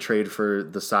trying to trade for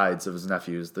the sides of his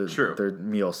nephews, True. Their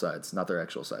meal sides, not their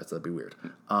actual sides. That'd be weird.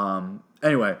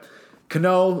 Anyway,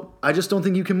 Cano, I just don't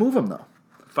think you can move him, though.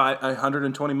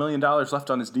 $120 million left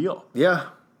on his deal. Yeah.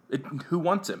 Who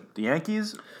wants him? The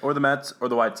Yankees or the Mets or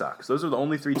the White Sox? Those are the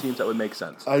only three teams that would make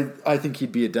sense. I think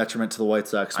he'd be a detriment to the White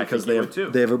Sox because they have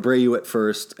Abreu at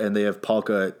first and they have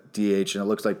Palka at DH, and it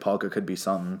looks like Palka could be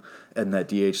something in that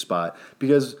DH spot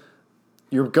because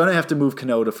you're going to have to move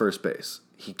Cano to first base.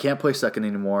 He can't play second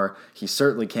anymore. He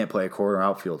certainly can't play a corner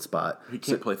outfield spot. He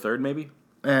can't play third, maybe?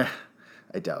 I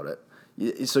doubt it.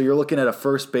 So you're looking at a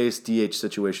first base DH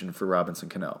situation for Robinson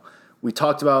Cano. We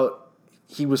talked about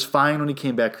he was fine when he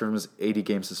came back from his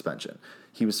 80-game suspension.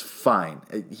 He was fine.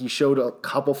 He showed a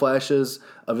couple flashes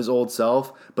of his old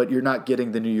self, but you're not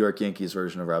getting the New York Yankees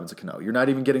version of Robinson Cano. You're not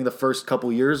even getting the first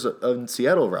couple years of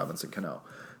Seattle Robinson Cano.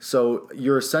 So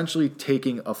you're essentially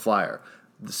taking a flyer.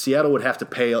 Seattle would have to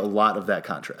pay a lot of that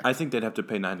contract. I think they'd have to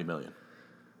pay $90 million.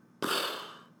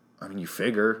 I mean, you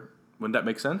figure. Wouldn't that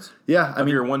make sense? Yeah, I mean,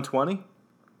 you're 120.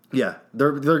 Yeah,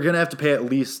 they're going to have to pay at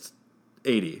least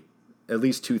 80, at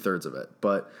least 2/3 of it.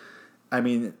 But I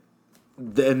mean,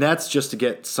 and that's just to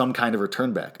get some kind of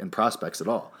return back and prospects at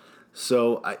all.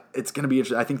 So it's going to be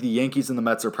interesting. I think the Yankees and the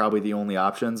Mets are probably the only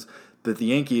options. But the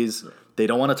Yankees, they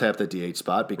don't want to tap the DH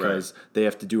spot because they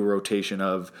have to do a rotation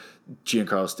of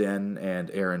Giancarlo Stanton and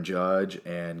Aaron Judge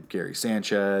and Gary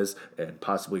Sanchez and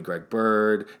possibly Greg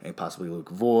Bird and possibly Luke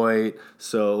Voigt.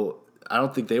 So I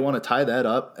don't think they want to tie that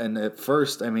up. And at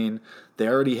first, I mean, they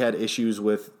already had issues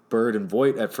with Bird and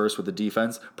Voigt at first with the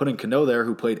defense. Putting Cano there,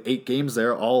 who played 8 games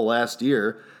there all last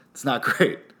year, it's not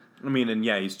great. I mean, and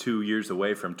yeah, he's 2 years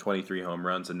away from 23 home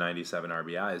runs and 97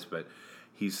 RBIs, but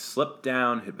he's slipped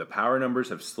down. The power numbers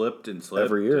have slipped and slipped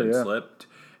every year, and slipped.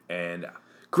 And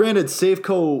granted,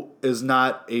 Safeco is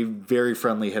not a very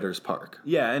friendly hitter's park.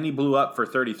 Yeah, and he blew up for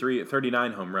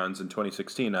 39 home runs in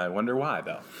 2016. I wonder why,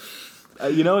 though.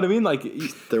 You know what I mean? Like,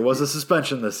 there was a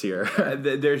suspension this year.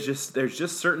 there's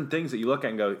just certain things that you look at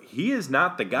and go, he is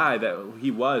not the guy that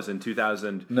he was in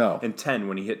 2010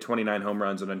 when he hit 29 home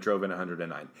runs and then drove in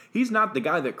 109. He's not the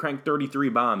guy that cranked 33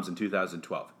 bombs in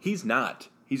 2012. He's not.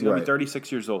 He's going to be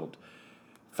 36 years old.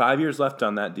 5 years left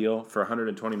on that deal for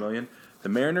 $120 million. The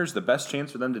Mariners, the best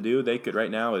chance for them to do they could right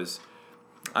now is,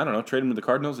 I don't know, trade him to the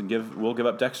Cardinals and we'll give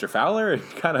up Dexter Fowler and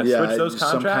kind of switch those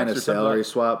contracts. Some kind of salary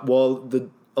swap. Well,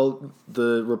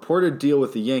 the reported deal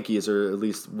with the Yankees, or at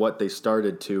least what they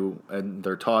started to, and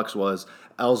their talks was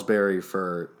Ellsbury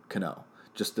for Cano.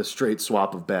 Just a straight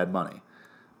swap of bad money.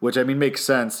 Which, I mean, makes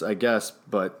sense, I guess,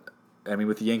 but, I mean,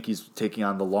 with the Yankees taking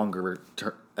on the longer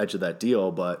edge of that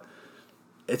deal, but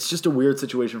it's just a weird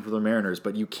situation for the Mariners,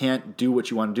 but you can't do what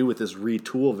you want to do with this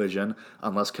retool vision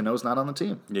unless Cano's not on the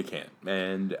team. You can't.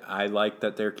 And I like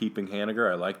that they're keeping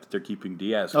Haniger. I like that they're keeping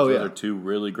Diaz. Oh, yeah. Those are two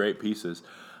really great pieces.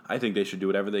 I think they should do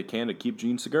whatever they can to keep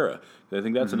Gene Segura. I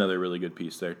think that's another really good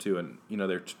piece there, too. And, you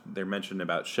know, they're mentioning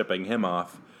about shipping him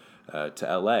off to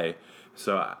L.A.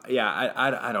 So, yeah,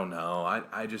 I don't know.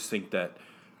 I just think that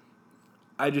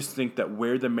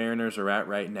where the Mariners are at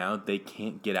right now, they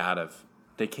can't get out of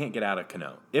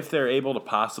Cano. If they're able to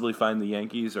possibly find the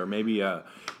Yankees, or maybe a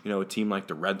team like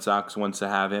the Red Sox wants to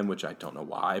have him, which I don't know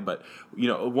why, but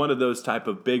one of those type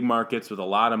of big markets with a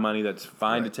lot of money that's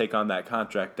fine to take on that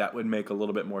contract, that would make a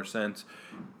little bit more sense,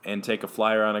 and take a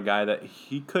flyer on a guy that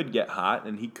he could get hot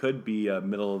and he could be a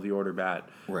middle of the order bat,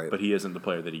 but he isn't the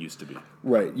player that he used to be.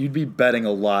 Right, you'd be betting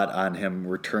a lot on him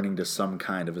returning to some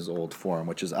kind of his old form,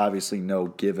 which is obviously no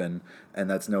given, and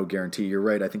that's no guarantee. You're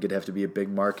right, I think it'd have to be a big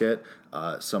market,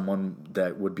 someone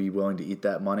that would be willing to eat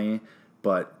that money,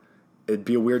 but it'd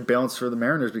be a weird balance for the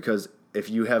Mariners because if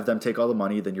you have them take all the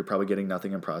money, then you're probably getting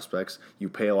nothing in prospects. You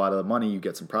pay a lot of the money, you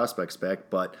get some prospects back,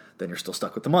 but then you're still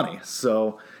stuck with the money.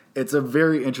 So it's a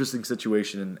very interesting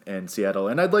situation in Seattle.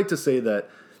 And I'd like to say that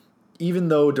even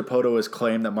though Dipoto has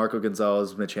claimed that Marco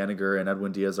Gonzalez, Mitch Haniger, and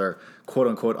Edwin Diaz are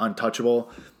quote-unquote untouchable,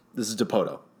 this is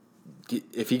Dipoto.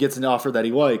 If he gets an offer that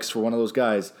he likes for one of those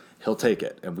guys, he'll take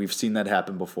it. And we've seen that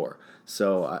happen before.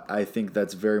 So I think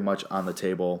that's very much on the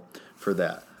table for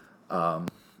that.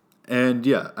 And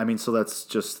yeah, I mean, so that's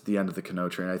just the end of the Cano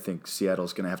train. I think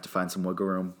Seattle's going to have to find some wiggle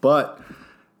room. But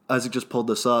Isaac just pulled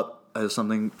this up as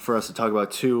something for us to talk about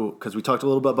too, because we talked a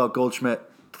little bit about Goldschmidt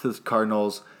to the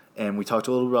Cardinals, and we talked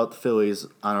a little bit about the Phillies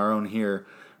on our own here.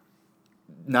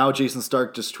 Now Jason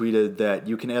Stark just tweeted that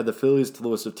you can add the Phillies to the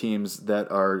list of teams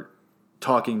that are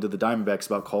talking to the Diamondbacks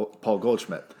about Paul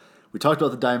Goldschmidt. We talked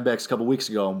about the Diamondbacks a couple weeks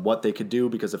ago and what they could do,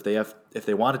 because if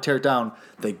they want to tear it down,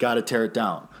 they got to tear it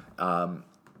down.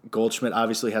 Goldschmidt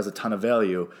obviously has a ton of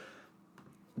value.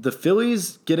 The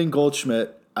Phillies getting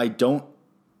Goldschmidt, I don't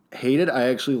hate it. I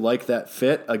actually like that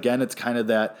fit. Again, it's kind of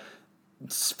that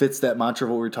fits that mantra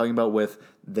of what we were talking about with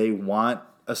they want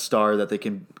a star that they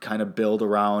can kind of build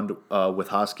around with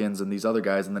Hoskins and these other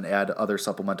guys and then add other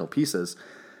supplemental pieces.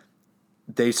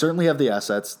 They certainly have the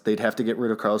assets. They'd have to get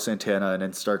rid of Carlos Santana, and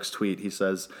in Stark's tweet, he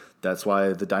says that's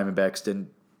why the Diamondbacks didn't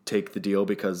take the deal,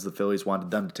 because the Phillies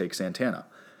wanted them to take Santana.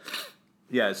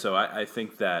 Yeah, so I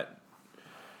think that,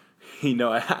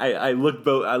 I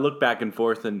look back and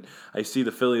forth, and I see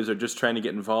the Phillies are just trying to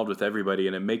get involved with everybody,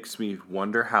 and it makes me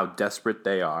wonder how desperate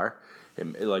they are.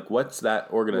 And, like, what's that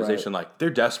organization like? They're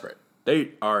desperate.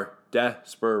 They are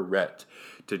desperate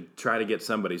to try to get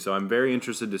somebody. So I'm very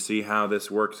interested to see how this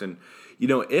works. And,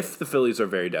 if the Phillies are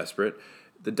very desperate,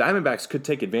 the Diamondbacks could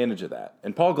take advantage of that.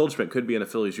 And Paul Goldschmidt could be in a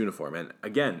Phillies uniform. And,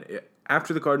 again,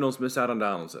 after the Cardinals miss out on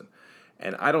Donaldson,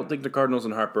 and I don't think the Cardinals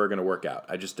and Harper are going to work out.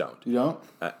 I just don't. You don't?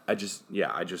 I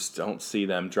just don't see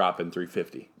them dropping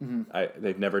 350. Mm-hmm.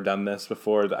 They've never done this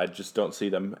before. I just don't see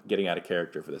them getting out of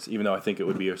character for this, even though I think it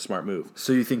would be a smart move.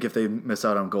 So you think if they miss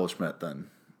out on Goldschmidt, then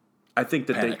I think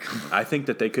that I think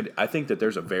that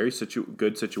there's a very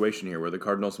good situation here where the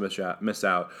Cardinals miss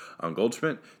out on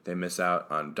Goldschmidt, they miss out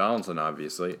on Donaldson,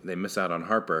 obviously, they miss out on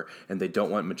Harper, and they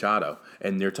don't want Machado.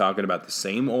 And they're talking about the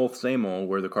same old,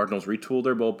 where the Cardinals retool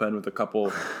their bullpen with a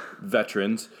couple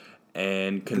veterans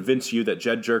and convince you that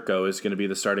Jed Jerko is going to be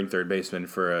the starting third baseman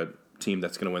for a team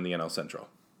that's going to win the NL Central.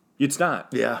 It's not.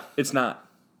 Yeah. It's not.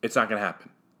 It's not going to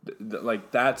happen.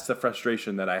 Like, that's the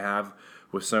frustration that I have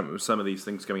with some of these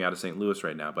things coming out of St. Louis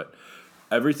right now. But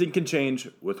everything can change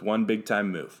with one big-time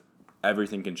move.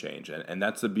 Everything can change. And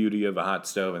that's the beauty of a hot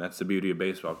stove, and that's the beauty of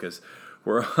baseball, because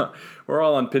we're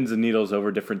all on pins and needles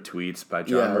over different tweets by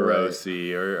John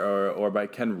Morosi or by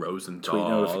Ken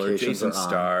Rosenthal or Jason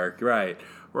Stark. Right.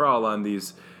 We're all on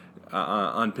these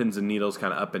on pins and needles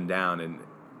kind of up and down, and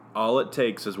all it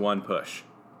takes is one push.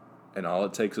 And all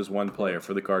it takes is one player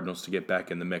for the Cardinals to get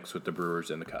back in the mix with the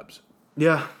Brewers and the Cubs.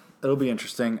 Yeah. It'll be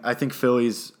interesting. I think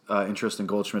Philly's interest in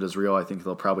Goldschmidt is real. I think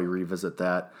they'll probably revisit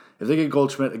that. If they get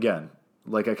Goldschmidt, again,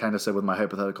 like I kind of said with my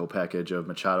hypothetical package of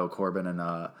Machado, Corbin,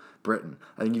 and Britton,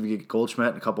 I think if you get Goldschmidt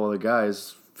and a couple other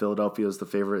guys, Philadelphia is the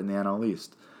favorite in the NL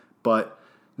East. But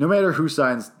no matter who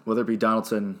signs, whether it be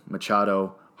Donaldson,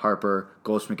 Machado, Harper,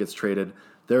 Goldschmidt gets traded,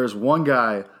 there's one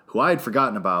guy who I had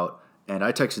forgotten about, and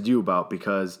I texted you about,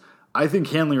 because I think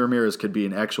Hanley Ramirez could be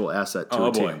an actual asset to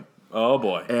a team. Oh,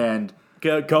 boy. And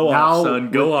Go off,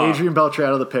 son. Go off. Adrian Beltre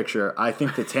out of the picture, I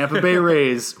think the Tampa Bay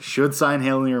Rays should sign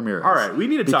Hanley Ramirez. All right, we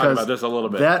need to talk about this a little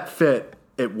bit. That fit,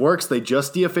 it works. They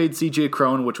just DFA'd C.J.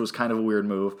 Cron, which was kind of a weird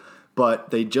move, but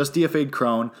they just DFA'd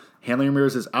Cron. Hanley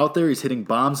Ramirez is out there. He's hitting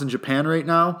bombs in Japan right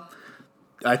now.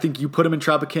 I think you put him in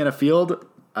Tropicana Field.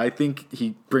 I think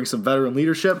he brings some veteran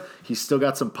leadership. He's still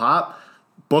got some pop.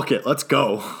 Book it. Let's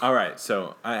go. All right,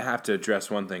 so I have to address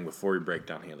one thing before we break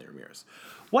down Hanley Ramirez.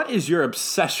 What is your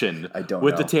obsession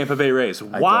with the Tampa Bay Rays?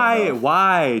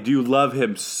 Why do you love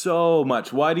him so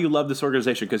much? Why do you love this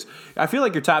organization? Because I feel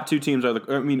like your top two teams are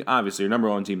obviously your number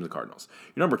one team is the Cardinals.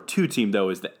 Your number two team, though,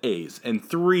 is the A's. And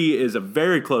three is a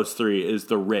very close three is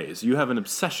the Rays. You have an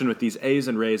obsession with these A's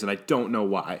and Rays, and I don't know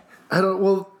why.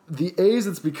 The A's,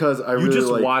 it's because I really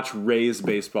just watch Rays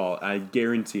baseball. I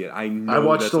guarantee it. I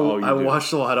watched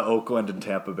a lot of Oakland and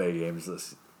Tampa Bay games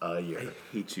this year.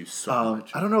 I hate you so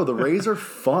much. I don't know. The Rays are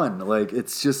fun. Like,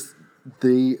 it's just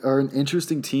they are an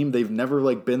interesting team. They've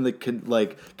never been the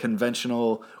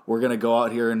conventional. We're gonna go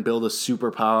out here and build a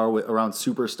superpower around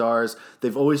superstars.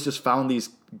 They've always just found these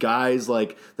guys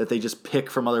that they just pick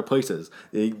from other places.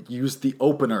 They use the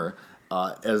opener.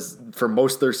 As for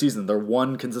most of their season, their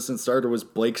one consistent starter was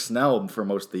Blake Snell for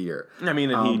most of the year. I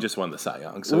mean, and he just won the Cy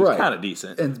Young, so it's kind of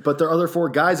decent. But their other four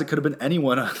guys, it could have been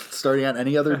anyone starting on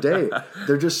any other day.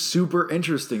 They're just super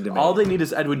interesting to me. All they need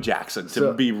is Edwin Jackson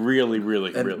to be really,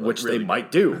 really, really, which really they might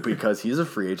do because he's a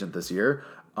free agent this year.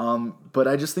 But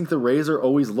I just think the Rays are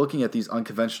always looking at these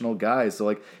unconventional guys. So,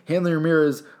 like, Hanley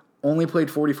Ramirez only played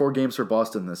 44 games for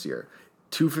Boston this year.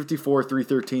 254,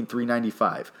 313,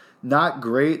 395. Not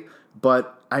great,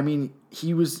 but, I mean,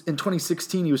 he was, in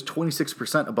 2016, he was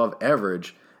 26% above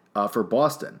average for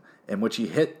Boston, in which he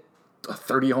hit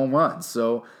 30 home runs.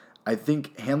 So I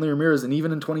think Hanley Ramirez, and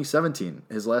even in 2017,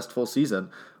 his last full season,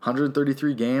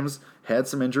 133 games, had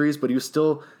some injuries, but he was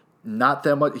still not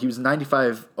that much. He was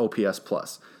 95 OPS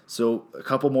plus. So a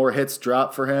couple more hits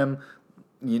dropped for him,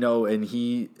 and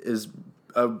he is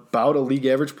about a league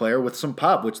average player with some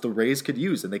pop, which the Rays could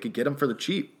use, and they could get him for the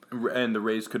cheap. And the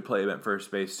Rays could play him at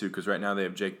first base, too, because right now they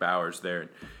have Jake Bauers there.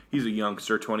 He's a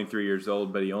youngster, 23 years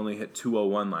old, but he only hit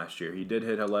 201 last year. He did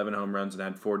hit 11 home runs and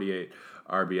had 48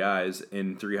 RBIs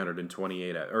in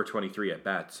 23 at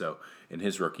bats, so in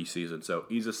his rookie season. So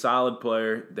he's a solid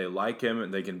player. They like him,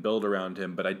 and they can build around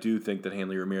him, but I do think that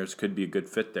Hanley Ramirez could be a good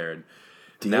fit there. And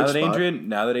now that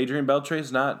Adrian Beltre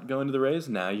is not going to the Rays,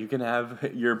 now you can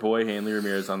have your boy Hanley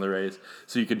Ramirez on the Rays,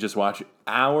 so you can just watch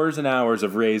hours and hours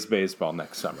of Rays baseball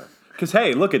next summer. Because,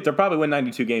 hey, look, they'll probably win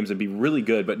 92 games and be really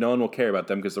good, but no one will care about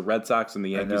them because the Red Sox and the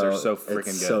Yankees are so freaking good.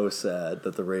 It's so sad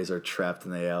that the Rays are trapped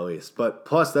in the AL East. But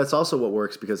plus, that's also what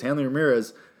works because Hanley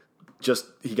Ramirez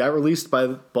he got released by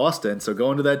Boston, so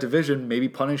going to that division, maybe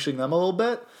punishing them a little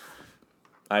bit.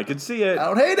 I could see it. I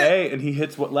don't hate it. Hey, and he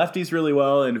hits lefties really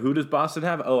well. And who does Boston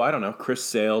have? Oh, I don't know. Chris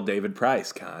Sale, David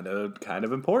Price, kind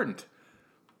of important.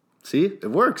 See,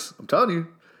 it works. I'm telling you,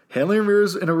 Hanley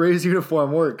Ramirez in a Rays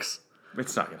uniform works.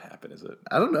 It's not going to happen, is it?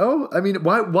 I don't know. I mean,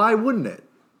 why wouldn't it?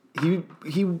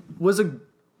 He was a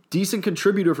decent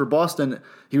contributor for Boston.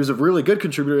 He was a really good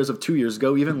contributor as of 2 years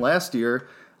ago. Even last year,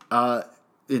 in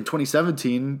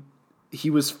 2017. He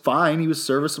was fine. He was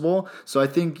serviceable. So I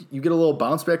think you get a little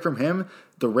bounce back from him.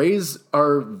 The Rays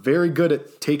are very good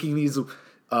at taking these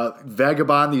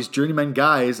these journeyman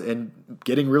guys and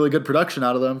getting really good production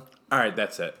out of them. All right,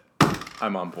 that's it.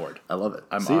 I'm on board. I love it.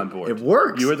 I'm on board. It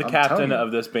works. You are the captain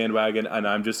of this bandwagon, and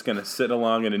I'm just going to sit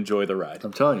along and enjoy the ride.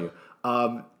 I'm telling you.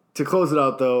 To close it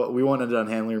out, though, we won't end it on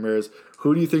Hanley Ramirez.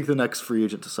 Who do you think the next free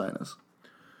agent to sign is?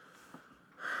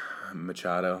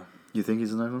 Machado. You think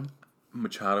he's the next one?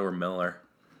 Machado or Miller.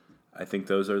 I think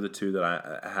those are the two that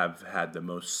I have had the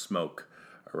most smoke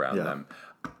around them.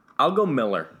 I'll go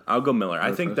Miller.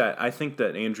 I think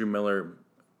that Andrew Miller.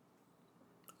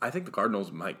 I think the Cardinals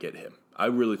might get him. I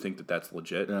really think that that's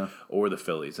legit. Yeah. Or the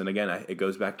Phillies. And again, it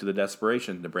goes back to the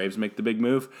desperation. The Braves make the big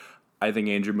move. I think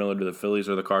Andrew Miller to the Phillies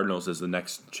or the Cardinals is the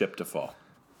next chip to fall.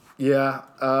 Yeah,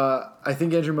 I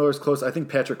think Andrew Miller's close. I think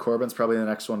Patrick Corbin's probably the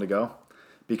next one to go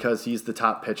because he's the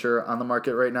top pitcher on the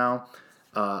market right now.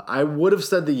 I would have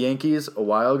said the Yankees a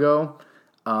while ago,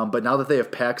 but now that they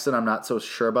have Paxton, I'm not so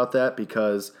sure about that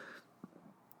because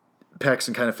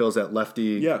Paxton kind of fills that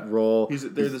lefty role.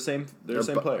 They're the same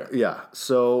player. Yeah,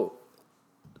 so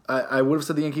I would have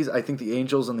said the Yankees. I think the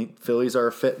Angels and the Phillies are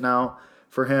a fit now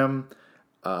for him.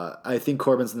 I think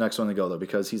Corbin's the next one to go, though,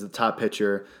 because he's the top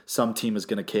pitcher. Some team is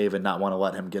going to cave and not want to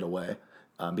let him get away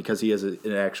because he is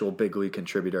an actual big league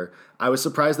contributor. I was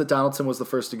surprised that Donaldson was the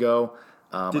first to go.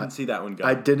 Didn't see that one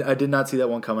coming. I did not see that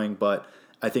one coming, but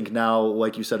I think now,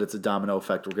 like you said, it's a domino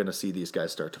effect. We're going to see these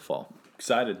guys start to fall.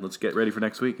 Excited. Let's get ready for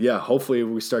next week. Yeah, hopefully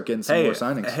we start getting some more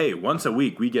signings. Hey, once a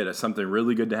week we get something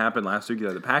really good to happen. Last week you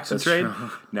had the Paxton trade.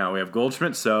 True. Now we have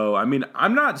Goldschmidt. So, I mean,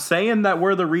 I'm not saying that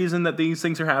we're the reason that these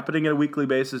things are happening on a weekly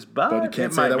basis, but you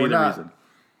can't it say might that be we're the not. reason.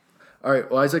 All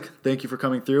right, well, Isaac, thank you for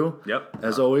coming through. Yep.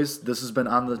 As always, this has been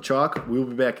On the Chalk. We will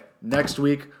be back next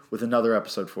week with another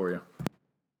episode for you.